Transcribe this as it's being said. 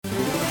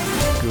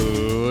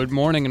Good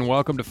morning and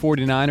welcome to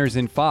 49ers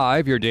in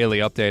 5, your daily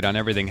update on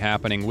everything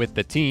happening with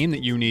the team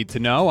that you need to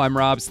know. I'm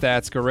Rob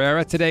Stats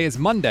Guerrera. Today is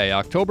Monday,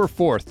 October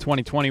 4th,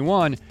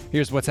 2021.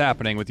 Here's what's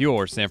happening with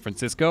your San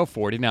Francisco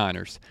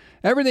 49ers.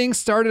 Everything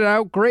started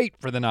out great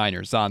for the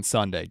Niners on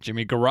Sunday.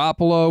 Jimmy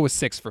Garoppolo was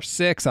 6 for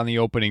 6 on the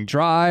opening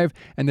drive,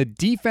 and the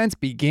defense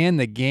began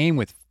the game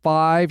with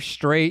 5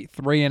 straight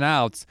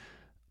 3-and-outs.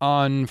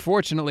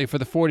 Unfortunately for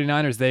the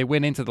 49ers, they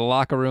went into the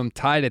locker room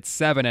tied at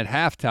 7 at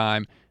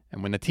halftime,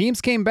 and when the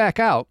teams came back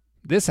out,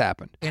 this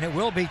happened. And it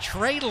will be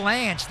Trey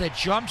Lance that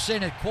jumps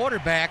in at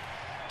quarterback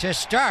to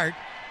start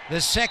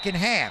the second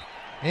half.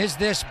 Is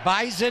this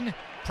Bison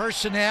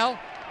personnel?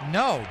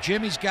 No,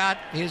 Jimmy's got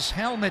his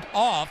helmet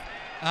off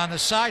on the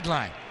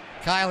sideline.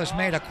 Kyle has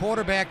made a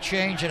quarterback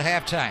change at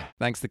halftime.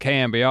 Thanks to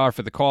KMBR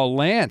for the call.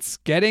 Lance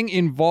getting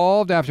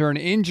involved after an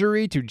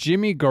injury to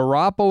Jimmy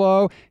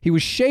Garoppolo. He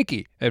was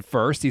shaky at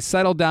first. He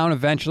settled down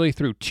eventually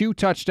through 2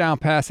 touchdown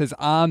passes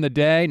on the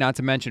day, not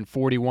to mention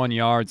 41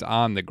 yards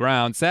on the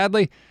ground.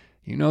 Sadly,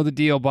 you know the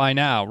deal by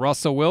now.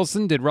 Russell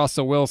Wilson did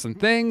Russell Wilson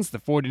things. The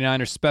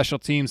 49ers special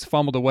teams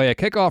fumbled away a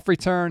kickoff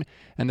return,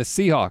 and the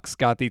Seahawks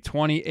got the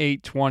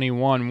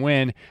 28-21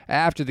 win.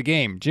 After the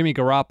game, Jimmy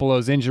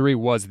Garoppolo's injury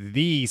was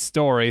the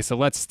story, so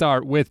let's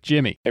start with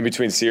Jimmy. In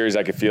between series,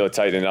 I could feel it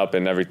tightening up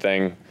and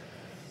everything.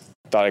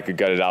 Thought I could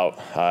gut it out.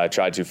 I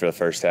tried to for the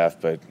first half,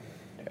 but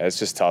it's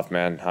just tough,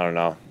 man. I don't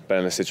know. Been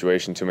in this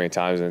situation too many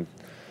times, and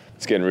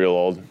it's getting real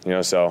old,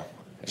 so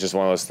it's just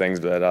one of those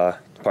things,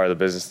 but part of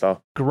the business,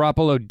 though.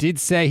 Garoppolo did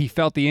say he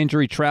felt the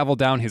injury travel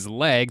down his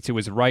leg to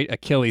his right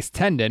Achilles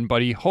tendon,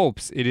 but he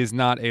hopes it is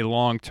not a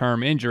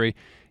long-term injury.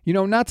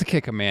 Not to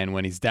kick a man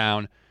when he's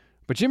down,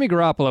 but Jimmy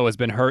Garoppolo has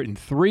been hurt in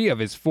 3 of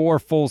his 4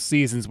 full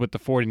seasons with the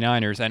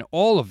 49ers, and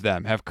all of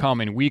them have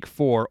come in Week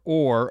 4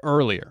 or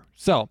earlier.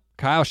 So,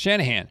 Kyle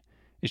Shanahan,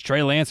 is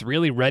Trey Lance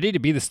really ready to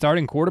be the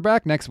starting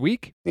quarterback next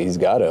week? He's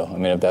got to.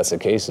 If that's the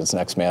case, it's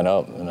next man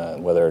up,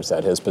 whether it's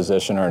at his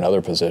position or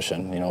another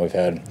position. We've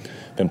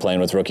been playing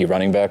with rookie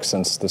running backs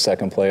since the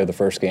second play of the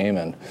first game,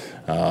 and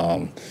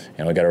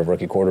we got a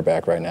rookie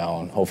quarterback right now.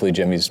 And hopefully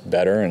Jimmy's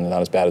better and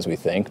not as bad as we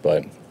think,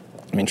 but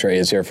Trey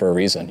is here for a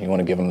reason. You want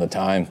to give him the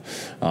time.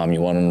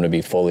 You want him to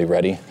be fully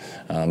ready,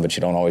 but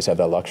you don't always have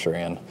that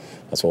luxury, and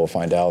that's what we'll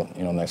find out,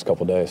 the next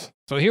couple days.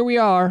 So here we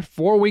are,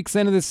 4 weeks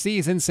into the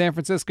season. San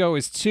Francisco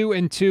is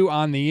 2-2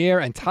 on the year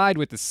and tied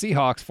with the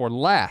Seahawks for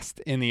last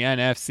in the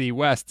NFC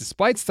West,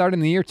 despite starting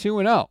the year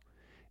 2-0.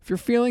 If you're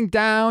feeling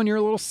down, you're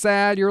a little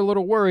sad, you're a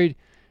little worried,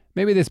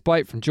 maybe this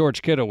bite from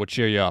George Kittle would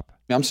cheer you up.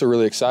 I'm still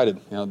really excited.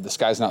 The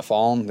sky's not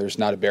falling. There's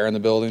not a bear in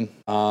the building.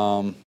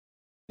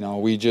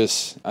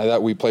 I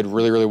thought we played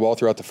really, really well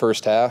throughout the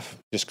first half.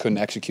 Just couldn't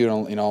execute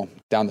on,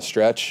 down the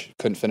stretch.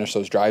 Couldn't finish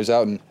those drives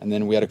out. And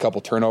then we had a couple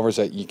turnovers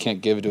that you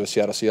can't give to a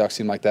Seattle Seahawks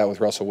team like that with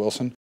Russell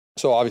Wilson.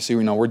 So obviously,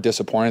 we're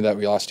disappointed that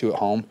we lost 2 at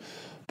home.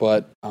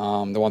 But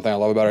the one thing I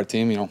love about our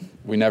team,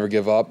 we never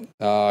give up. We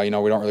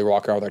don't really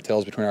walk around with our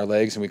tails between our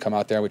legs, and we come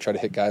out there and we try to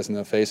hit guys in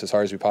the face as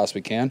hard as we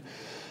possibly can.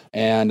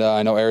 And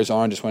I know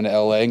Arizona just went to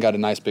LA and got a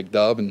nice big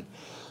dub, and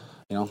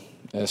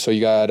so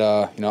you got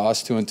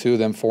us 2-2,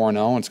 them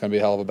 4-0, and it's going to be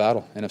a hell of a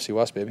battle. NFC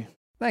West, baby.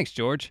 Thanks,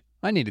 George.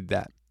 I needed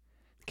that.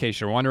 In case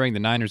you're wondering, the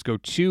Niners go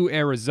to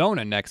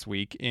Arizona next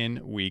week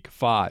in Week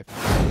 5.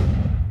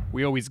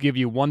 We always give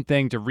you one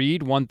thing to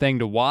read, one thing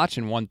to watch,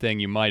 and one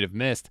thing you might have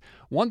missed.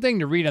 One thing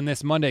to read on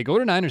this Monday, go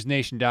to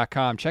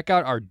NinersNation.com. Check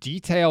out our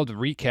detailed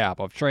recap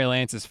of Trey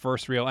Lance's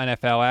first real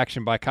NFL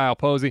action by Kyle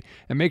Posey,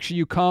 and make sure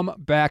you come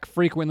back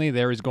frequently.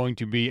 There is going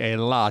to be a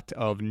lot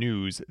of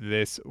news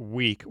this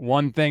week.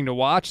 One thing to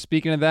watch,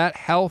 speaking of that,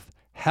 health.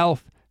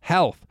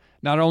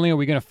 Not only are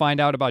we going to find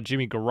out about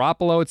Jimmy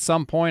Garoppolo at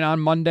some point on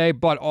Monday,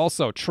 but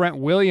also Trent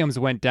Williams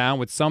went down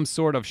with some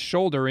sort of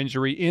shoulder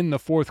injury in the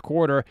fourth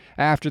quarter.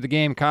 After the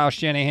game, Kyle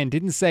Shanahan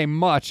didn't say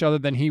much other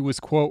than he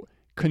was, quote,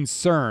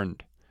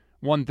 concerned.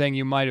 One thing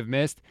you might have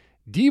missed,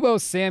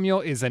 Deebo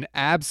Samuel is an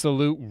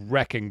absolute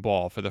wrecking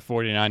ball for the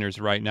 49ers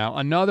right now.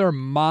 Another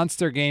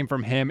monster game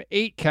from him,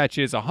 8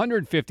 catches,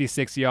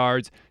 156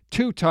 yards,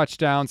 2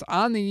 touchdowns.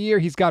 On the year,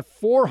 he's got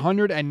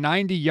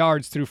 490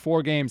 yards through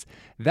 4 games.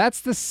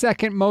 That's the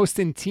second most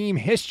in team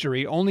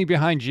history, only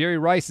behind Jerry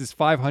Rice's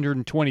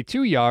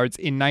 522 yards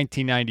in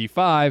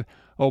 1995.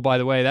 Oh, by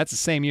the way, that's the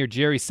same year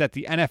Jerry set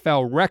the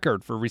NFL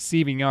record for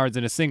receiving yards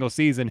in a single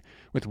season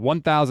with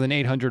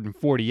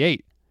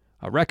 1,848.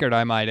 A record,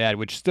 I might add,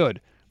 which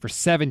stood for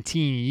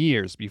 17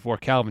 years before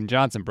Calvin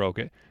Johnson broke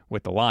it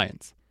with the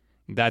Lions.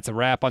 That's a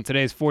wrap on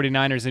today's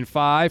 49ers in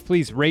 5.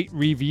 Please rate,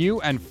 review,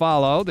 and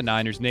follow the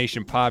Niners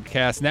Nation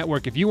Podcast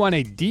Network. If you want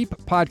a deep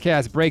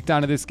podcast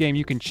breakdown of this game,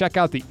 you can check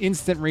out the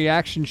instant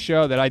reaction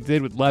show that I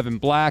did with Levin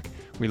Black.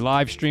 We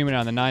live stream it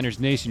on the Niners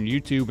Nation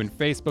YouTube and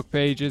Facebook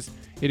pages.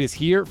 It is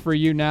here for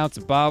you now. It's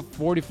about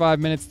 45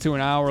 minutes to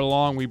an hour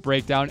long. We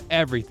break down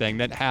everything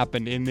that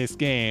happened in this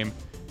game,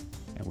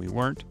 and we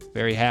weren't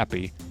very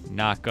happy,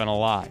 not gonna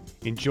lie.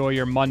 Enjoy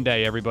your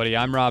Monday, everybody.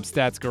 I'm Rob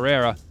Stats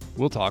Guerrera.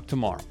 We'll talk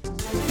tomorrow.